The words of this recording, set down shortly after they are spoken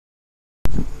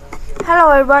Hello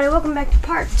everybody, welcome back to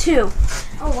part 2. Oh,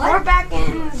 what? We're back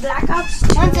in Black Ops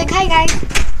 2. One sec, hi guys.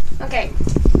 Okay,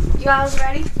 you guys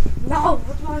ready? No.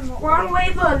 We're on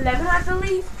wave 11, I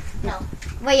believe. No.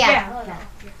 But yeah.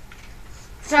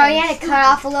 So I had to cut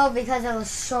off a little because it was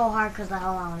so hard because the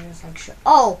hellhound was just like shit.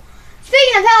 Oh,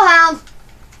 speaking of hellhounds,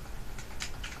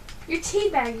 You're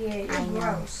teabagging it. I You're know.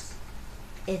 gross.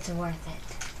 it's worth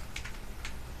it.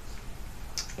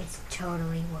 It's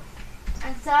totally worth it.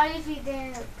 I'm sorry if you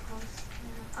didn't post.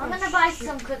 I'm gonna buy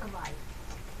some Quick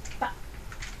Buy.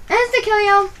 Insta kill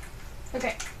you.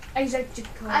 Okay, exactly.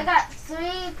 I got 3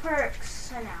 perks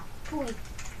for now. Pooey.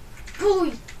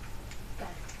 Pooey. Got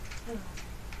it.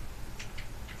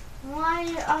 Why are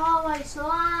you always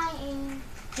lying?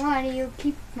 Why do you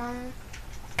keep on?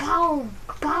 Boom,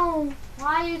 boom.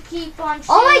 Why you keep on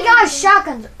Oh my gosh, shooting?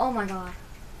 shotguns. Oh my god.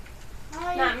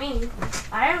 Why Not me.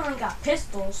 I only got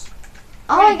pistols.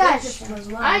 Oh my Pretty good gosh. pistol as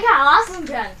well. I got awesome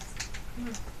guns.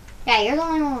 Yeah, you're the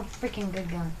only one with a freaking good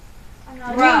gun. I know,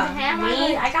 Bruh, the hammer.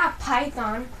 me, I got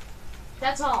Python.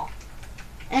 That's all.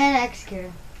 And an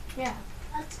executor. Yeah,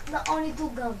 That's the only 2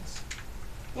 guns.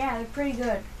 yeah, they're pretty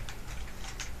good.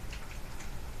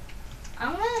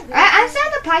 I'm gonna go. I'm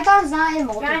sad the Python's not in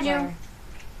Behind you. multiplayer.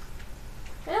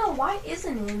 Ew, why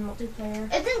isn't it in multiplayer?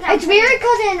 It's in campaign. It's weird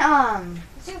because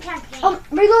It's in campaign. oh,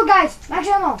 reload guys, max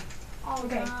ammo. Oh,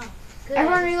 okay. God. Good.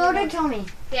 Everyone reloaded, tell me.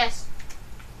 Yes.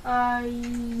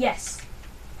 Yes.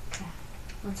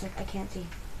 One sec, I can't see.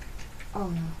 Oh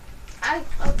no.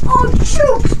 Oh,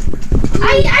 shoot!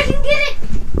 I can get it.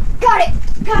 Got it!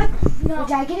 God, no.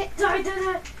 Did I get it? Sorry,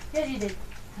 yes, you did.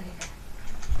 Okay.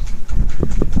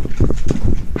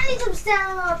 I need some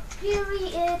stamina.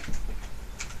 Period.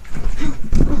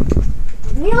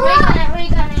 Neil! Where you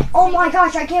gonna? Oh my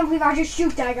gosh, I can't believe I just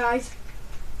shoot that, guys.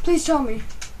 Please tell me.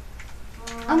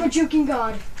 I'm a juking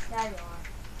god. There you are.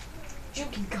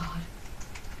 Juking god.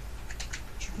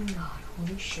 Juking god.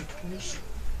 Holy shit, holy shit.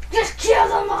 Just kill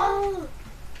them all.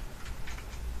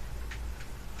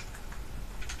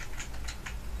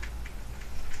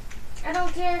 I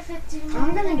don't care if it's you.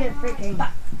 I'm gonna get freaking...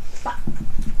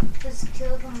 Just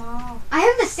kill them all. I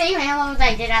have the same ammo as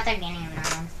I did at the beginning of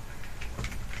the round.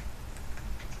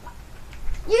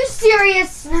 You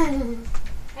serious?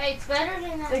 Hey, it's better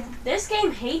than that. Like, this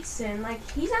game hates him. Like,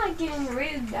 he's not getting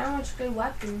rid of that much good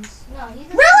weapons. No, he's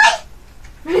a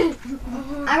Really?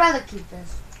 I'd rather keep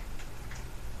this.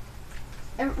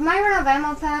 It might run out of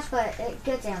ammo fast, but it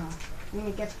gets ammo. I mean,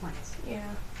 it gets points. Yeah.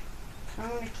 So I'm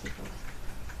gonna keep it.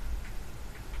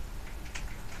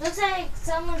 Looks like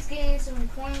someone's getting some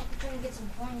point. Trying to get some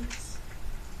points.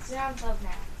 It's round 12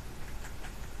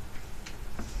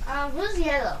 now. Who's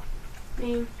yellow?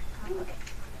 Me. Okay.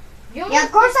 You Yeah,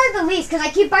 of course I have the least, because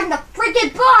I keep buying the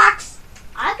freaking box!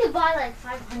 I could buy like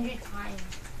 500 times.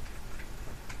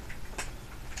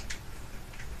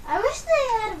 I wish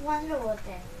they had Wonder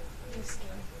Weapon in this game.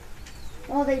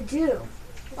 Well, they do.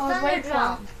 Oh, it's wave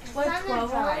 12. Thunderdrum. It's wave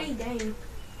 12 already? Dang.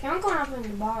 Okay, I'm going up in the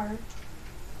bar.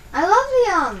 I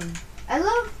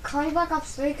love Call Black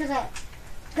Ops 3 because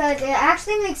it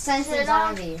actually makes sense in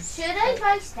zombies. Should I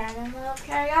buy stand up?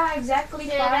 Okay, I got exactly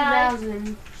Should I?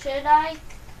 5,000. Should I?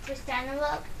 For stand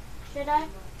up? Should I?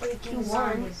 Freaking You want.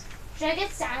 zombies. Should I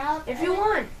get stand up? If you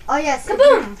want. Oh yes,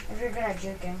 Kaboom! if you're good at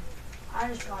juking. I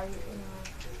just got it.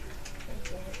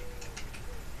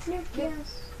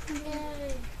 Yes.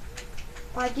 Yay.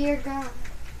 Like you're gone.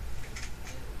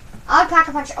 I'll pack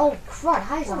a punch. Oh crud!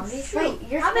 Hi zombies. shoot. Wait,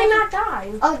 you're How they not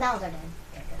die? Oh, now they're dead.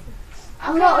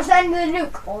 Oh no, it's the end of the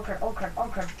nuke. Oh crud! Oh crud!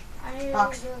 Oh crud! I need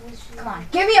Box. to do this shit. Come on,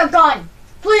 give me a gun,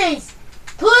 please,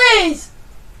 please.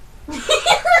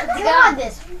 God,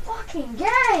 this fucking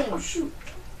Oh game. shoot.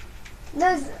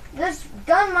 This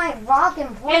gun might rock and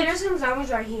Hey, point. there's some zombies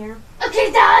right here.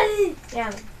 Okay, Daddy.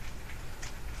 Yeah.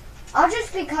 I'll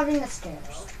just be covering the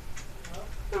stairs.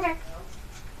 Okay.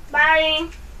 Bye.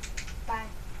 Bye.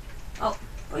 Oh,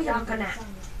 what are you looking at?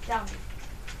 Zombie.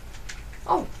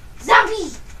 Oh.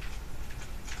 Zombie.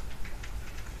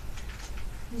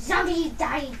 Zombie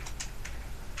died.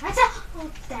 That's a.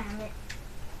 Oh damn it.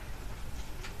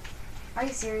 Are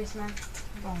you serious, man?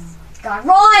 Oh my God,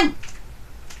 run!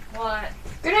 What?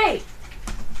 Grenade.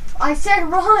 I said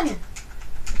run.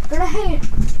 Grenade,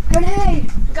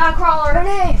 grenade, Got a crawler.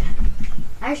 grenade.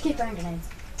 I just keep throwing grenades.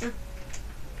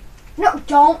 No,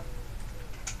 don't.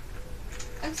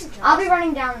 I'll be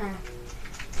running down there.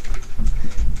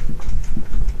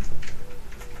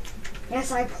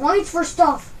 Yes, I have points for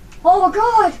stuff. Oh my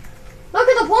God! Look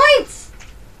at the points!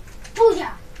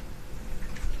 Booyah.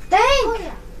 Thank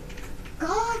Booyah.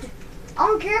 God! I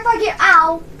don't care if I get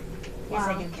ow. Yes,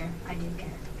 Wow. I do care. I do care.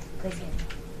 Please get me.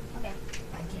 Okay.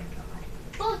 I care, God.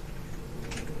 Boom.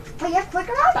 Wait, you have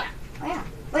quicker up? Oh yeah.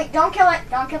 Wait, don't kill it.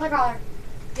 Don't kill the crawler.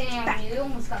 Damn, you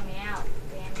almost got me out.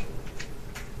 Damn it.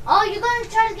 Oh, you're gonna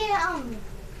try to get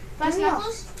Fast Give me a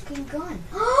Knuckles? fucking gun.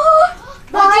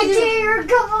 What'd My you do? dear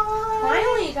God.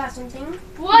 Finally, you got something.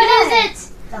 What is it?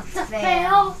 The The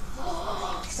fail.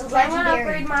 fail. So I'm gonna legendary.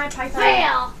 upgrade my Python.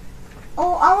 Fail.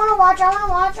 Oh, I wanna watch.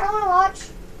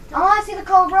 I wanna see the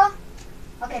Cobra.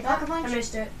 Okay, Pack a I Punch.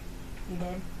 missed it. You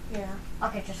did. Yeah.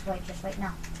 Okay, just wait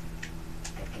now.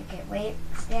 Okay, wait.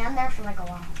 Stand there for like a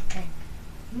while. Okay.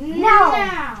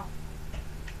 Now.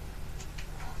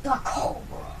 The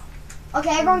Cobra. Okay,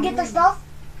 everyone get their stuff.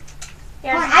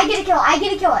 Yeah. Come on, I get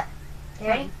to kill it. You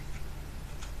ready?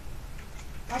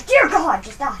 My dear God,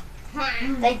 just die.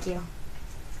 Thank you.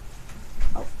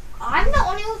 I'm the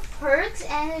only with perks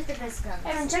and it's the best gun.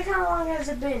 Evan, check how long has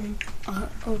it been.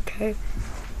 Okay.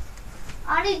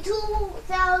 I need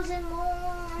 2,000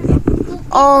 more.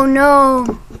 Oh no.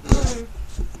 Hmm.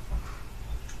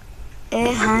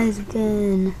 It has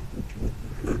been.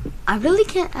 I really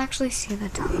can't actually see the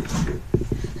time.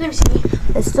 Let me see.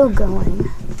 It's still going.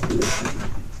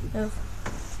 Oh.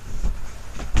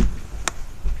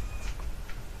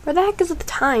 Where the heck is the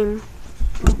time?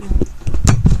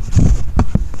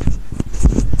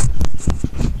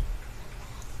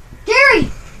 Gary!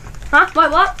 Huh?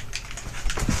 What?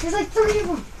 There's like 3 of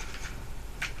them.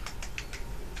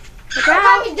 Look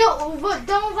out.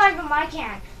 Don't revive him, I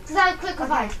can. Because I have quick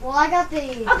revive. Well, I got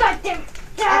the Oh, god damn it.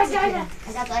 executor.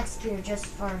 I got the executor just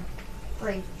for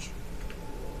free.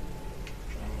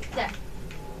 There.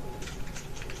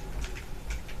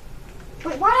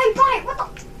 Wait, why did I buy it? What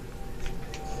the?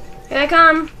 Here they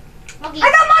come. Monkeys.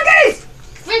 I got monkeys!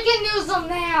 Freaking use them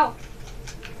now.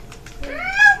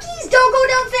 Monkeys! Don't go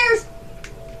downstairs!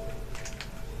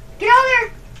 Get out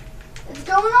there! It's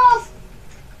going off!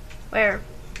 Where?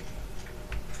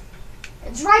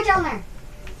 It's right down there.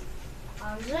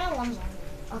 There one's on.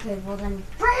 Okay, well then.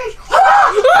 Break!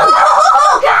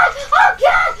 Oh god! Oh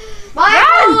god! Bye,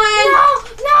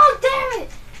 everyone! No, damn it!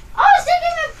 Oh, it's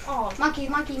taking me. Oh, Monkey.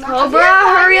 Cobra,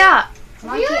 hurry up.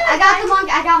 Monkey. I got the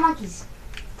monkey. I got monkeys.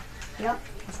 Yep.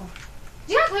 That's all.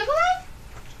 do you have quick revive?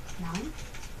 No.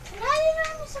 Why did you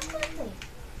run me so quickly?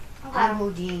 I'm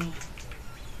Houdini.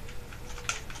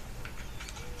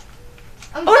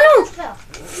 I'm Oh, no!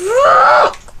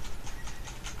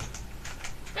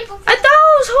 I thought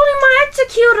I was holding my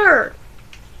executor.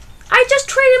 I just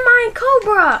traded my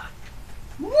Cobra.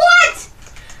 What?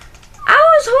 I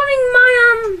was holding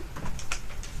my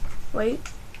Wait.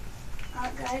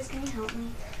 Guys, can you help me?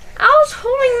 I was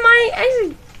holding my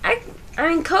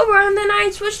Cobra, and then I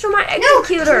switched to my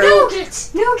executor. Nuke it!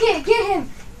 Nuke it! Get him!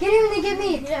 Get him and get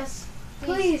me! Yes.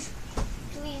 Please.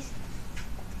 Please.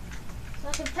 So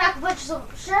I can pack a bunch of some.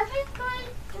 Should I pick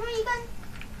you gun?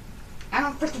 I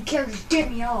don't freaking care. Just get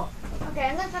me up. Okay,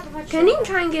 I'm gonna pack a bunch Can of you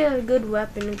try and get a good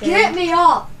weapon again? Get me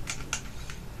up!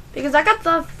 Because I got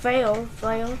the fail.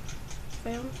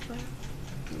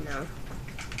 No.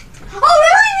 Oh,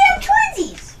 really? We have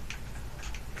twinsies!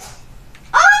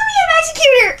 Oh, we have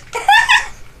executor!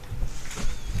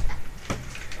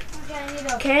 Okay, I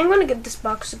need a. Okay, I'm gonna get this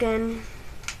box again.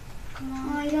 Come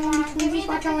Oh, on. you don't want Give me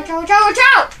twinsies? the- Watch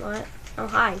out! What? Oh,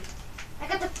 hi. I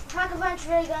got the pack a bunch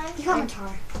ray gun. You got Matar.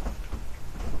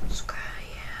 Screw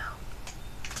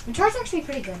you. Matar's actually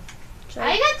pretty good. So-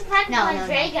 I got the pack a No, bunch no,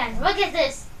 ray gun. Look at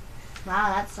this.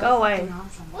 Wow, that's so Go away. fucking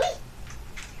awesome. Wait.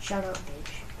 Shut up,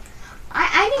 bitch.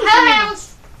 I need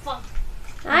Hellhounds. Fuck.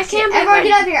 I can't believe Everyone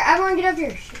get I, up here. Everyone get up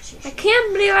here. Shit. I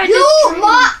can't believe I You just traded-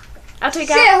 I'll take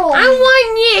out. shithole. I want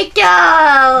you to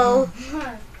go.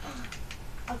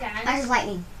 Okay. I just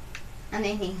lightning.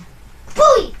 Amazing.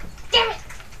 Bully! Damn it!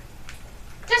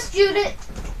 Just shoot it.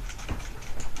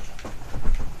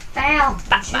 Fail.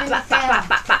 Ba, Shooting ba, the ba, fail. ba,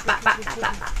 ba, ba, ba, ba,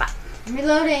 ba, ba, ba. I'm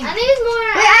reloading. I need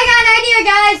more. Wait, I got an idea,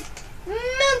 guys.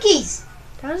 Monkeys.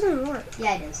 That doesn't work.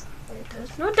 Yeah, it is. It does.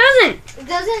 No, it doesn't. It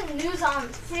doesn't use on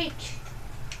freak.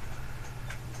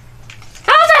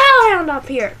 How's the hellhound up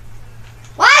here?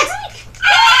 What?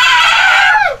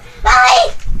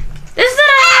 Lily! This is the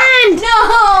end.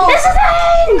 No! This is the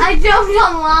end. I jumped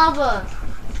on lava.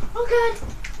 Oh god.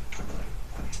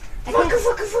 I Fuck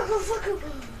can't- you.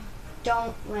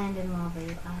 Don't land in lava,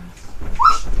 you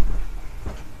ass.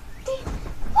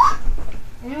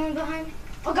 Anyone behind me?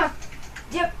 Oh god.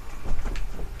 Yep.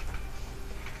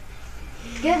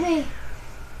 Get me.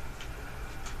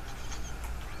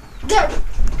 There.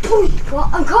 Well,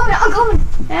 I'm coming.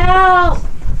 Help.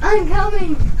 I'm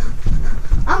coming.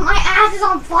 My ass is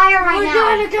on fire right now.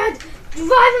 Oh god.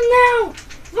 Revive him now.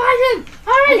 Revive him. I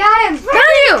Hurry. got him.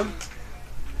 Got you.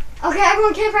 Okay,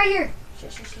 everyone camp right here.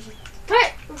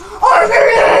 Wait.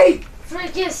 RPG!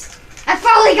 Freakus.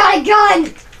 finally got a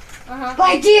gun!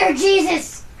 My dear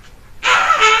Jesus!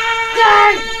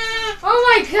 Darn!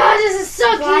 Oh my god, this is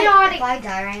so chaotic. If I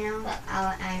die right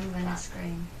now, I'm gonna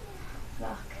scream.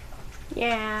 Fuck.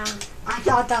 Yeah. I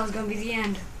thought that was gonna be the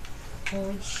end.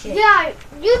 Holy shit. Yeah,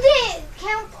 you didn't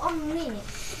count on me.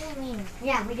 What do you mean?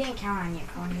 Yeah, we didn't count on you,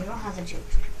 Colin. You don't have the juice.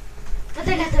 But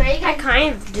I got the ray I gun.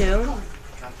 kind of do.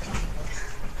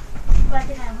 But I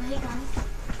got a ray gun.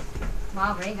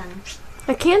 Wow, ray gun.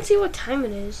 I can't see what time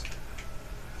it is.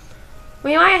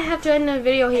 We might have to end the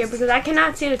video here because I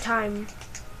cannot see the time.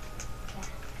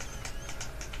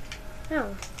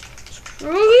 No.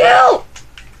 Screw you!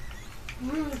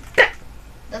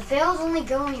 The fails only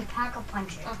go when you pack a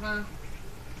punch it. Uh-huh.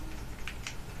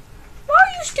 Why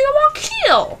are you still about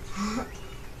kill?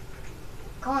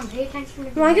 Colin, pay attention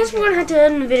to Well, I guess we're gonna have to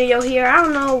end the video here. I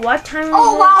don't know what time it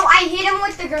Oh is. wow, I hit him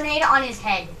with the grenade on his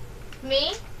head.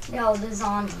 Me? No, the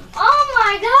zombie. Oh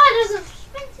my god, there's a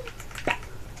expensive.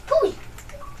 Pooey.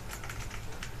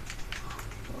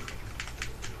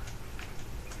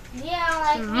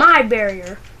 Yeah, like My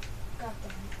barrier.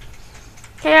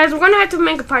 Okay, guys, we're gonna have to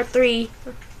make a part 3.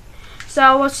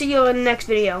 So we'll see you in the next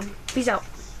video. Peace out.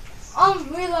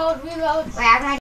 reload. Wait, I'm gonna